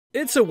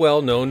It's a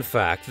well-known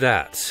fact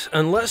that,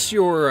 unless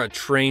you're a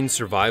trained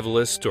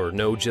survivalist or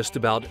know just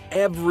about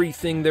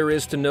everything there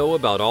is to know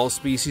about all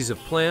species of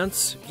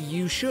plants,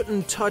 you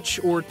shouldn't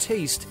touch or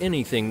taste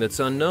anything that's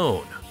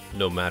unknown,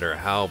 no matter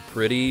how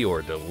pretty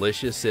or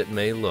delicious it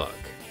may look.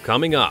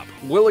 Coming up,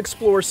 we'll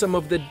explore some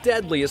of the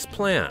deadliest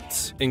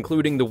plants,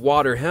 including the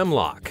water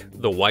hemlock,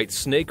 the white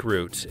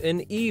snakeroot,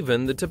 and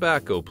even the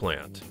tobacco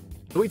plant.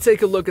 We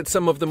take a look at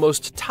some of the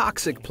most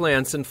toxic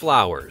plants and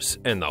flowers,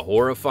 and the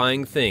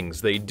horrifying things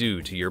they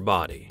do to your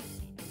body.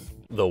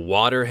 The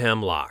water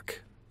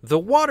hemlock. The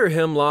water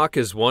hemlock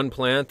is one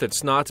plant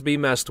that's not to be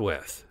messed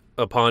with.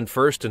 Upon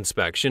first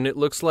inspection, it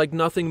looks like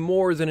nothing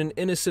more than an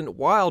innocent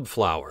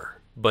wildflower,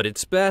 but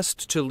it's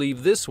best to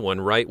leave this one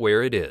right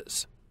where it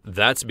is.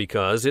 That's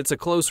because it's a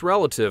close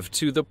relative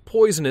to the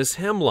poisonous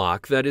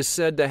hemlock that is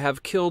said to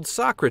have killed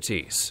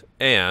Socrates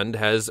and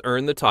has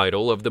earned the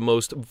title of the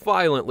most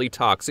violently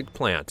toxic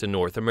plant in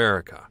North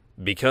America.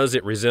 Because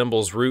it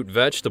resembles root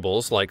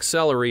vegetables like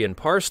celery and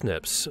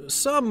parsnips,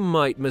 some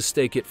might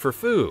mistake it for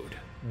food,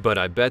 but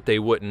I bet they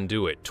wouldn't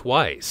do it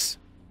twice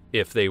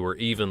if they were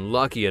even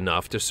lucky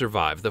enough to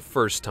survive the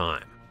first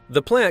time.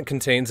 The plant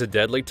contains a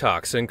deadly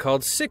toxin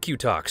called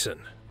cicuta,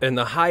 and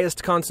the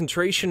highest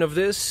concentration of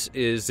this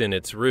is in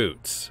its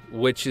roots,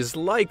 which is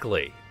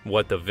likely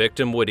what the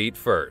victim would eat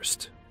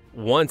first.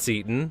 Once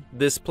eaten,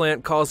 this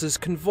plant causes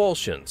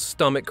convulsions,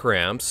 stomach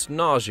cramps,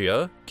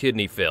 nausea,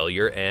 kidney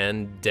failure,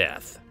 and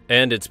death.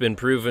 And it's been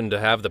proven to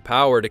have the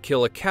power to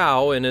kill a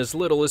cow in as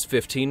little as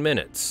 15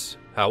 minutes.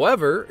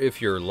 However,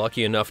 if you're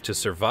lucky enough to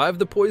survive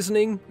the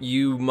poisoning,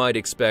 you might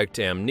expect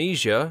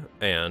amnesia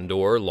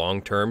and/or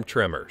long-term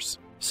tremors.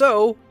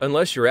 So,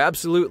 unless you're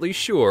absolutely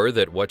sure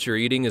that what you're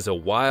eating is a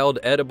wild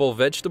edible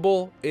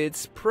vegetable,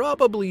 it's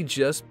probably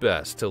just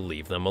best to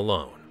leave them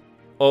alone.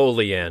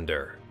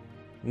 Oleander.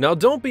 Now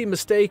don't be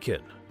mistaken,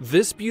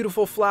 this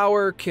beautiful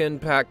flower can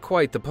pack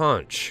quite the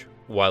punch.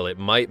 While it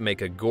might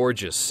make a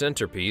gorgeous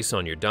centerpiece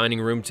on your dining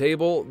room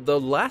table, the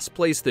last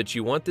place that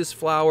you want this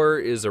flower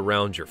is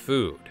around your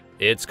food.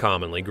 It's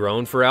commonly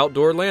grown for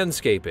outdoor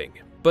landscaping,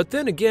 but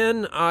then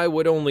again, I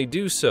would only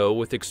do so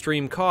with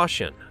extreme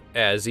caution,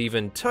 as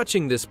even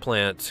touching this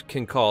plant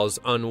can cause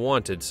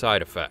unwanted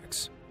side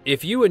effects.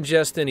 If you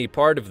ingest any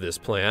part of this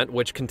plant,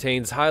 which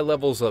contains high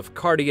levels of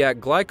cardiac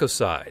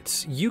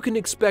glycosides, you can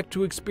expect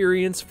to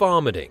experience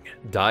vomiting,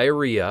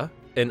 diarrhea,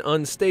 an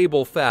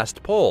unstable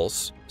fast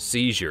pulse,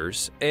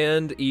 seizures,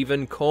 and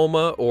even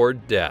coma or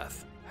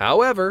death.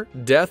 However,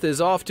 death is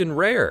often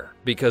rare,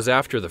 because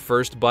after the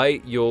first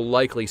bite, you'll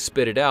likely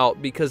spit it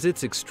out because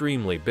it's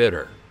extremely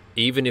bitter.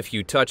 Even if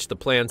you touch the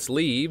plant's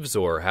leaves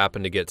or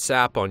happen to get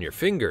sap on your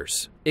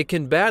fingers, it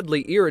can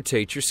badly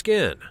irritate your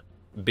skin.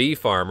 Bee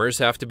farmers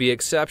have to be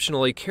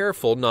exceptionally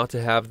careful not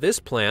to have this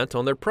plant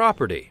on their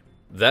property.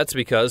 That's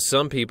because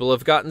some people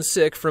have gotten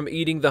sick from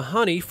eating the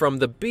honey from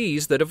the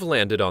bees that have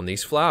landed on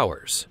these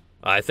flowers.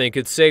 I think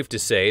it's safe to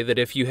say that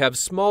if you have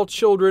small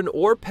children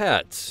or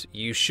pets,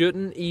 you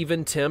shouldn't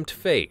even tempt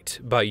fate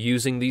by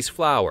using these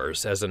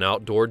flowers as an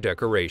outdoor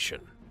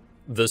decoration.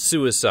 The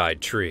suicide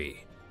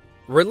tree.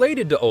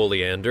 Related to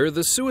oleander,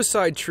 the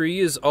suicide tree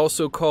is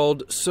also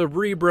called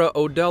Cerebra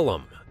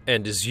odellum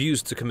and is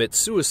used to commit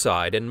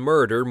suicide and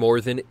murder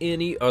more than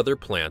any other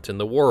plant in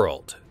the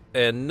world.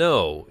 And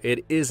no,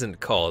 it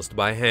isn't caused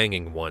by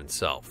hanging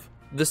oneself.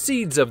 The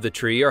seeds of the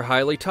tree are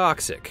highly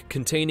toxic,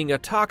 containing a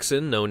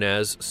toxin known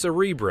as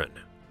cerebrin.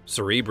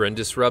 Cerebrin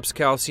disrupts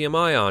calcium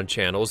ion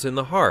channels in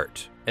the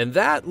heart, and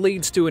that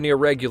leads to an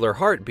irregular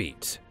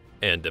heartbeat.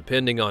 And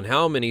depending on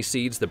how many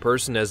seeds the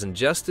person has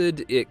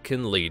ingested, it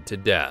can lead to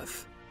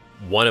death.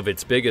 One of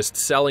its biggest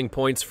selling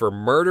points for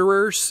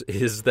murderers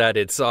is that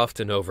it's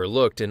often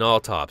overlooked in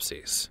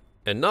autopsies.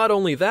 And not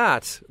only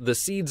that, the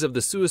seeds of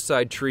the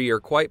suicide tree are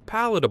quite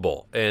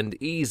palatable and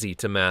easy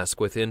to mask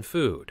within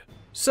food.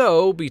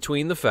 So,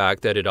 between the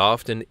fact that it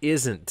often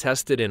isn't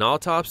tested in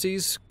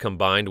autopsies,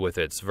 combined with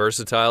its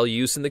versatile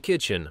use in the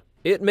kitchen,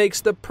 it makes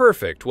the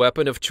perfect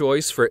weapon of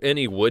choice for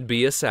any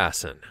would-be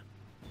assassin.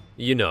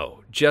 You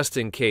know, just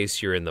in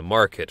case you're in the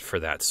market for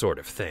that sort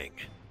of thing.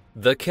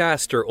 The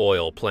Castor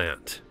Oil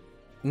Plant.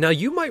 Now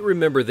you might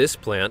remember this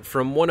plant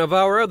from one of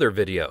our other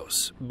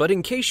videos, but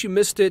in case you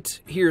missed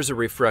it, here's a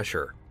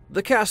refresher.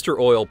 The castor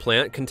oil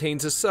plant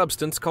contains a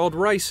substance called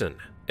ricin,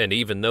 and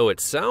even though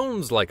it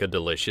sounds like a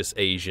delicious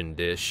Asian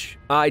dish,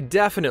 I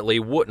definitely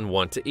wouldn't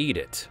want to eat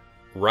it.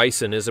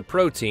 Ricin is a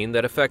protein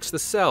that affects the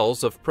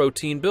cells of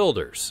protein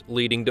builders,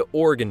 leading to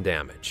organ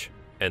damage.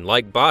 And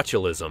like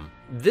botulism,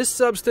 this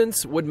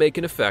substance would make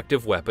an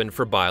effective weapon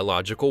for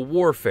biological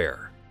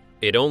warfare.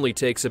 It only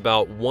takes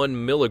about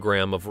 1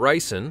 milligram of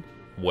ricin,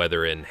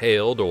 whether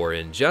inhaled or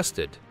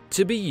ingested,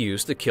 to be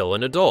used to kill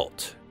an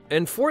adult.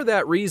 And for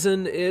that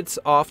reason, it's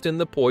often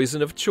the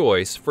poison of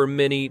choice for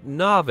many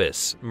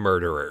novice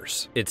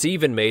murderers. It's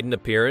even made an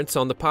appearance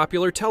on the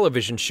popular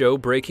television show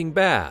Breaking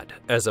Bad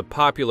as a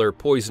popular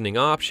poisoning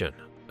option,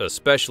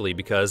 especially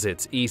because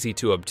it's easy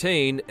to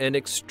obtain and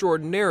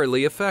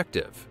extraordinarily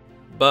effective.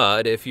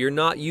 But if you're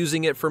not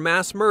using it for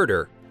mass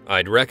murder,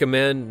 I'd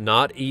recommend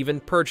not even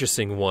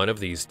purchasing one of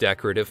these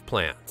decorative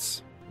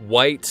plants.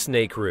 White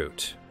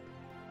snakeroot.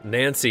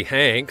 Nancy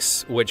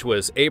Hanks, which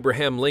was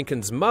Abraham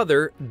Lincoln's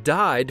mother,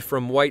 died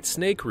from white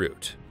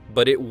snakeroot,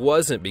 but it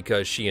wasn't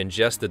because she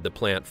ingested the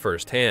plant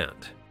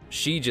firsthand.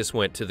 She just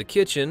went to the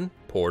kitchen,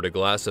 poured a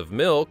glass of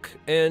milk,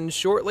 and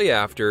shortly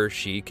after,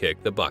 she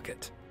kicked the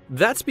bucket.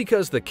 That's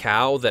because the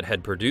cow that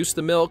had produced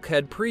the milk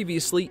had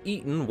previously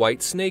eaten white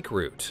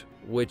snakeroot,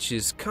 which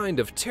is kind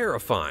of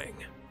terrifying.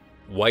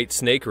 White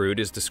snakeroot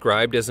is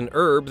described as an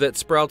herb that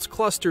sprouts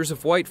clusters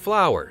of white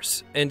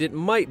flowers, and it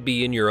might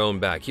be in your own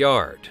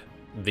backyard.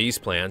 These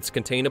plants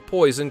contain a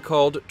poison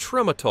called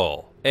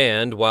trematol,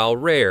 and while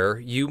rare,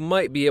 you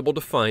might be able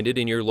to find it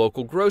in your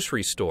local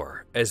grocery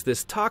store, as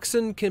this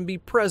toxin can be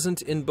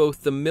present in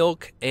both the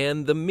milk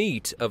and the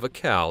meat of a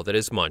cow that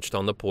has munched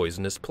on the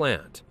poisonous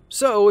plant.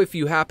 So if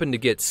you happen to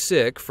get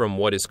sick from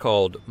what is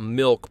called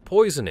milk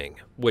poisoning,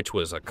 which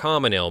was a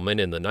common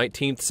ailment in the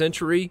 19th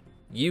century,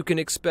 you can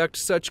expect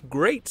such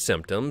great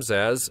symptoms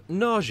as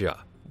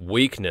nausea,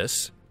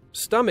 weakness,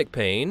 stomach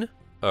pain,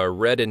 a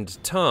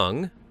reddened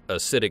tongue,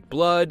 acidic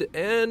blood,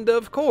 and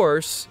of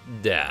course,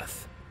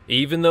 death.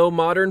 Even though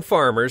modern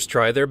farmers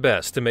try their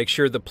best to make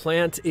sure the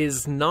plant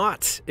is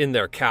not in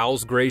their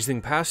cows'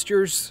 grazing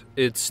pastures,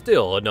 it's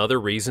still another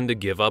reason to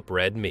give up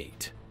red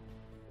meat.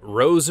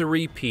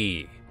 Rosary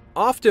Pea.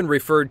 Often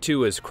referred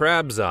to as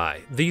crab's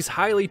eye, these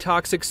highly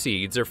toxic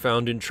seeds are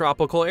found in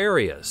tropical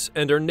areas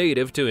and are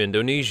native to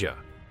Indonesia.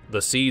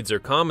 The seeds are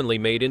commonly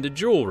made into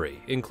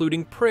jewelry,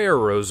 including prayer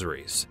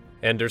rosaries,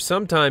 and are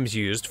sometimes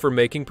used for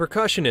making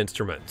percussion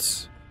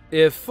instruments.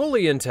 If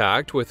fully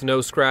intact with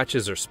no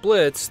scratches or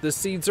splits, the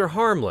seeds are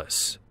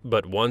harmless,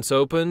 but once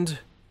opened,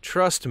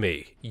 trust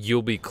me,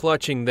 you'll be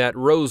clutching that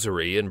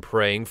rosary and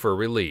praying for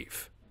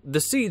relief. The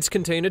seeds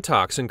contain a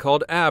toxin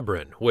called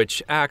abrin,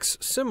 which acts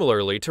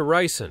similarly to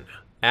ricin.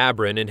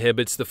 Abrin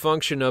inhibits the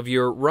function of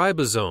your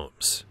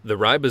ribosomes. The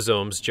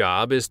ribosome's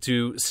job is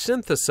to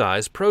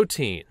synthesize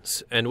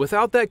proteins, and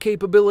without that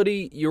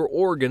capability, your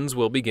organs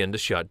will begin to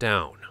shut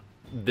down.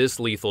 This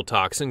lethal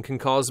toxin can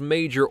cause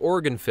major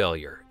organ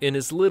failure in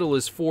as little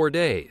as 4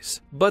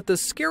 days. But the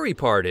scary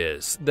part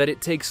is that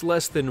it takes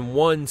less than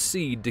 1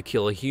 seed to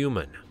kill a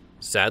human.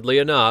 Sadly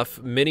enough,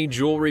 many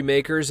jewelry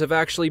makers have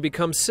actually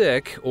become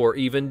sick or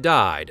even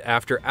died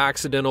after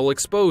accidental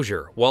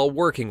exposure while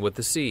working with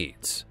the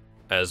seeds.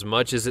 As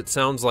much as it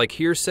sounds like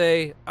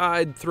hearsay,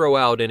 I'd throw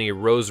out any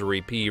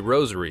Rosary Pea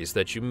rosaries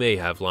that you may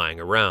have lying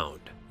around.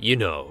 You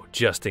know,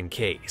 just in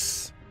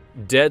case.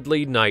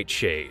 Deadly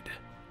Nightshade.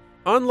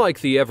 Unlike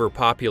the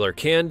ever-popular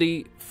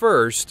candy,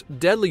 first,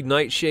 deadly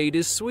nightshade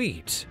is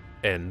sweet,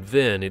 and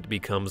then it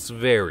becomes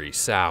very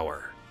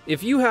sour.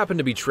 If you happen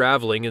to be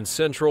traveling in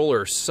Central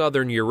or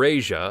Southern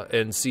Eurasia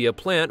and see a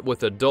plant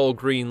with a dull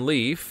green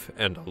leaf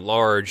and a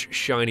large,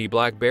 shiny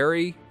black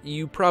berry,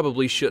 you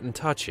probably shouldn't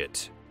touch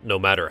it, no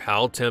matter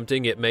how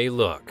tempting it may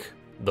look.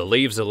 The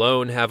leaves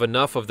alone have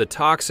enough of the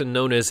toxin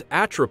known as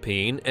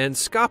atropine and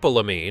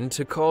scopolamine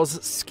to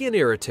cause skin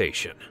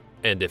irritation.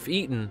 And if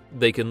eaten,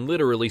 they can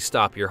literally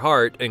stop your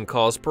heart and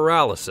cause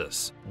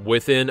paralysis,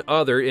 within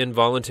other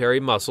involuntary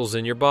muscles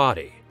in your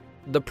body.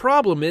 The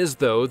problem is,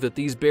 though, that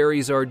these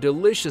berries are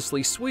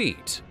deliciously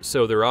sweet,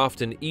 so they're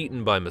often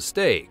eaten by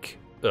mistake,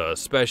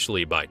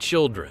 especially by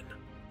children.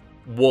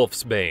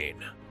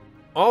 Wolfsbane.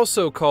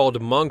 Also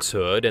called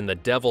monkshood and the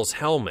devil's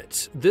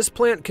helmet, this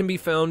plant can be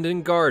found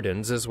in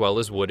gardens as well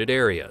as wooded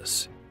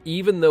areas.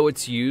 Even though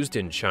it's used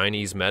in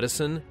Chinese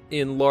medicine,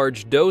 in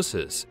large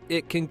doses,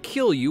 it can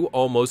kill you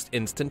almost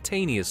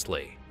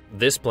instantaneously.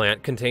 This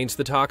plant contains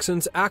the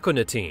toxins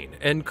aconitine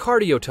and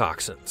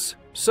cardiotoxins,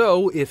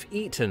 so if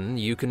eaten,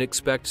 you can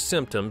expect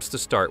symptoms to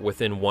start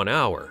within 1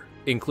 hour,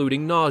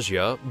 including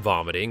nausea,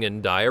 vomiting,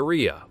 and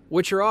diarrhea,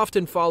 which are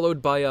often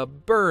followed by a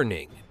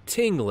burning,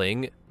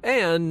 tingling,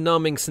 and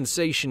numbing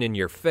sensation in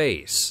your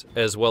face,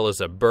 as well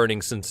as a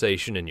burning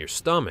sensation in your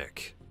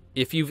stomach.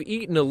 If you've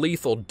eaten a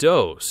lethal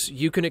dose,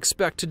 you can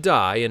expect to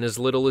die in as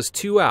little as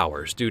 2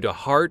 hours due to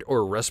heart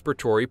or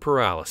respiratory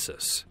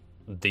paralysis.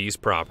 These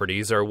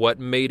properties are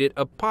what made it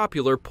a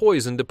popular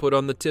poison to put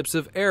on the tips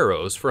of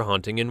arrows for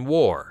hunting in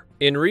war.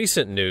 In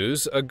recent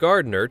news, a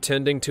gardener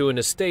tending to an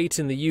estate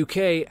in the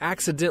UK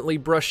accidentally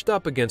brushed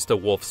up against a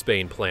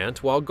wolfsbane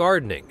plant while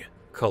gardening,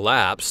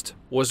 collapsed,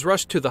 was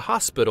rushed to the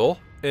hospital,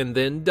 and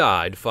then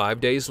died 5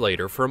 days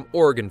later from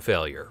organ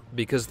failure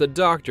because the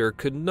doctor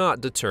could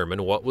not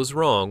determine what was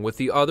wrong with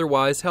the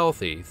otherwise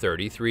healthy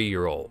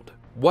 33-year-old.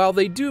 While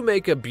they do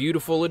make a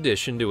beautiful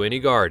addition to any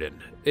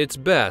garden, it's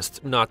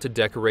best not to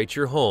decorate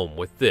your home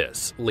with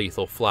this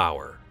lethal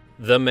flower.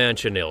 The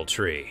Mansionill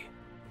Tree.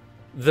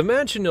 The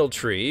Mansionill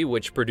Tree,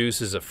 which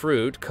produces a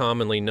fruit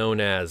commonly known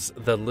as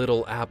the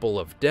little apple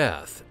of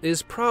death,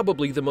 is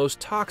probably the most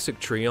toxic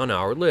tree on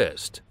our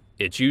list.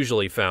 It's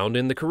usually found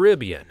in the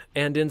Caribbean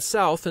and in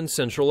South and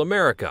Central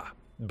America,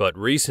 but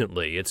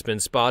recently it's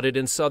been spotted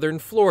in southern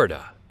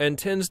Florida and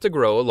tends to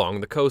grow along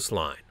the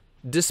coastline.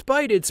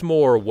 Despite its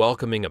more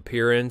welcoming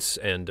appearance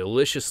and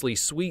deliciously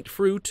sweet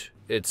fruit,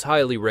 it's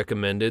highly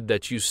recommended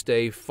that you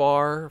stay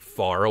far,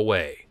 far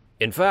away.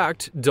 In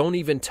fact, don't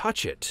even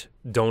touch it,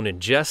 don't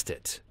ingest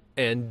it,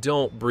 and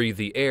don't breathe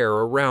the air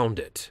around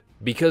it,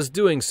 because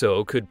doing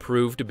so could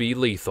prove to be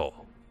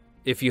lethal.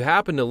 If you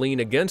happen to lean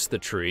against the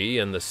tree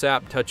and the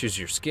sap touches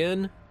your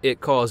skin, it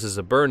causes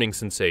a burning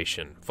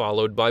sensation,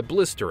 followed by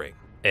blistering.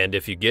 And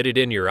if you get it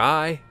in your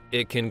eye,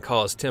 it can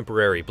cause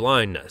temporary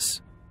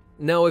blindness.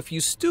 Now, if you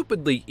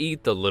stupidly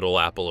eat the little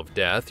apple of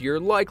death,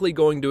 you're likely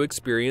going to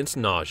experience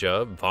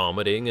nausea,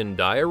 vomiting, and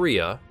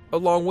diarrhea,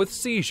 along with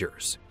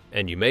seizures.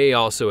 And you may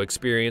also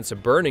experience a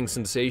burning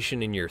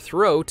sensation in your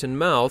throat and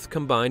mouth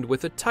combined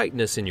with a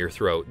tightness in your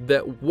throat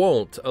that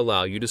won't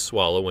allow you to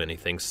swallow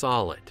anything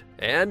solid.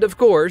 And of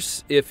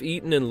course, if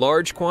eaten in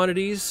large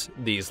quantities,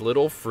 these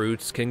little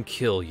fruits can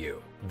kill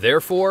you.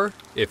 Therefore,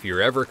 if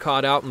you're ever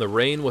caught out in the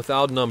rain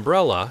without an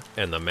umbrella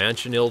and the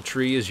Mansionill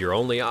Tree is your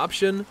only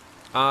option,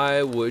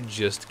 I would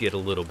just get a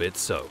little bit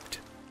soaked.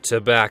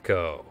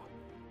 Tobacco.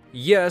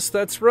 Yes,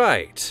 that's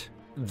right.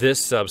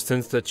 This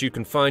substance that you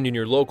can find in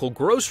your local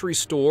grocery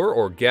store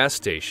or gas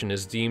station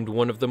is deemed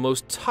one of the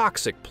most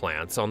toxic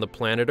plants on the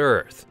planet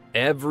Earth.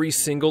 Every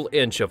single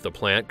inch of the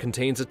plant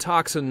contains a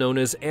toxin known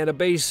as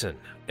anabasine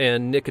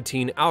and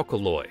nicotine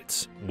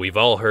alkaloids. We've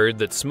all heard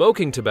that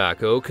smoking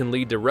tobacco can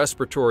lead to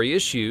respiratory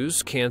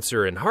issues,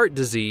 cancer, and heart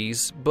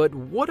disease, but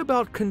what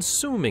about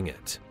consuming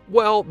it?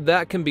 Well,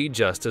 that can be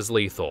just as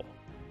lethal.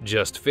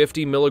 Just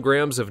 50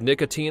 milligrams of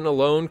nicotine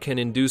alone can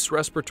induce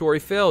respiratory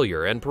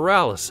failure and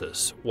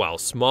paralysis, while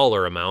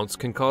smaller amounts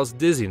can cause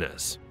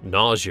dizziness,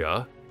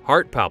 nausea,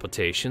 heart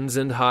palpitations,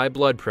 and high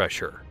blood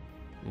pressure.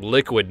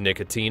 Liquid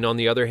nicotine, on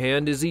the other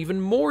hand, is even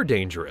more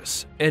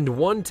dangerous, and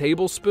 1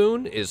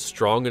 tablespoon is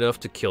strong enough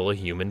to kill a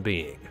human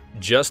being.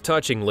 Just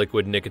touching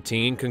liquid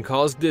nicotine can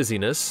cause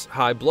dizziness,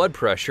 high blood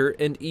pressure,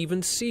 and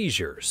even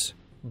seizures.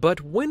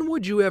 But when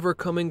would you ever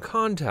come in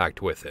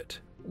contact with it?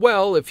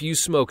 Well, if you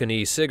smoke an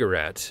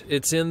e-cigarette,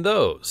 it's in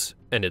those,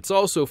 and it's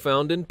also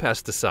found in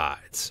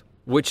pesticides.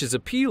 Which is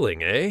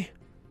appealing, eh?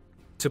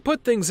 To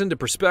put things into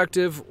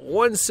perspective,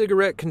 1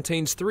 cigarette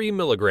contains 3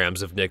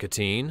 milligrams of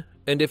nicotine,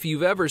 and if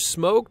you've ever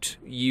smoked,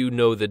 you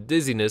know the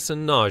dizziness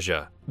and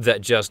nausea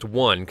that just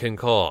 1 can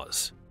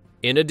cause.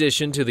 In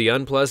addition to the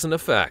unpleasant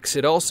effects,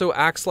 it also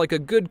acts like a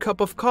good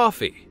cup of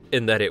coffee,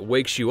 in that it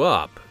wakes you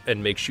up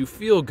and makes you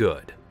feel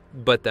good.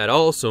 But that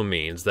also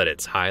means that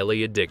it's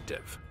highly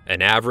addictive.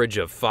 An average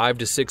of 5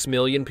 to 6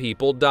 million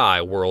people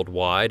die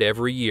worldwide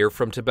every year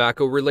from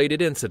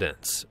tobacco-related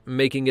incidents,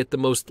 making it the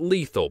most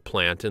lethal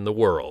plant in the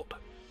world.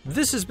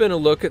 This has been a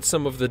look at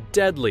some of the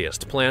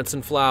deadliest plants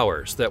and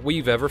flowers that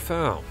we've ever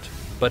found.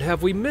 But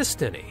have we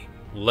missed any?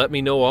 Let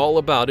me know all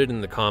about it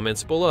in the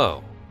comments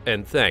below,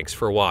 and thanks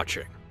for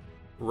watching.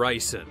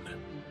 Ricin.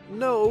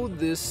 No,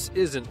 this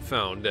isn't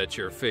found at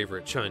your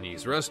favorite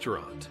Chinese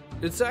restaurant.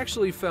 It's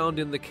actually found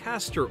in the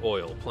castor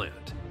oil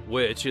plant,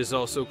 which is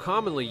also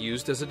commonly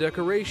used as a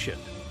decoration.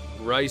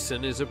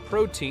 Ricin is a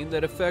protein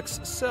that affects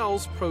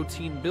cells'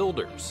 protein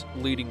builders,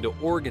 leading to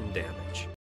organ damage.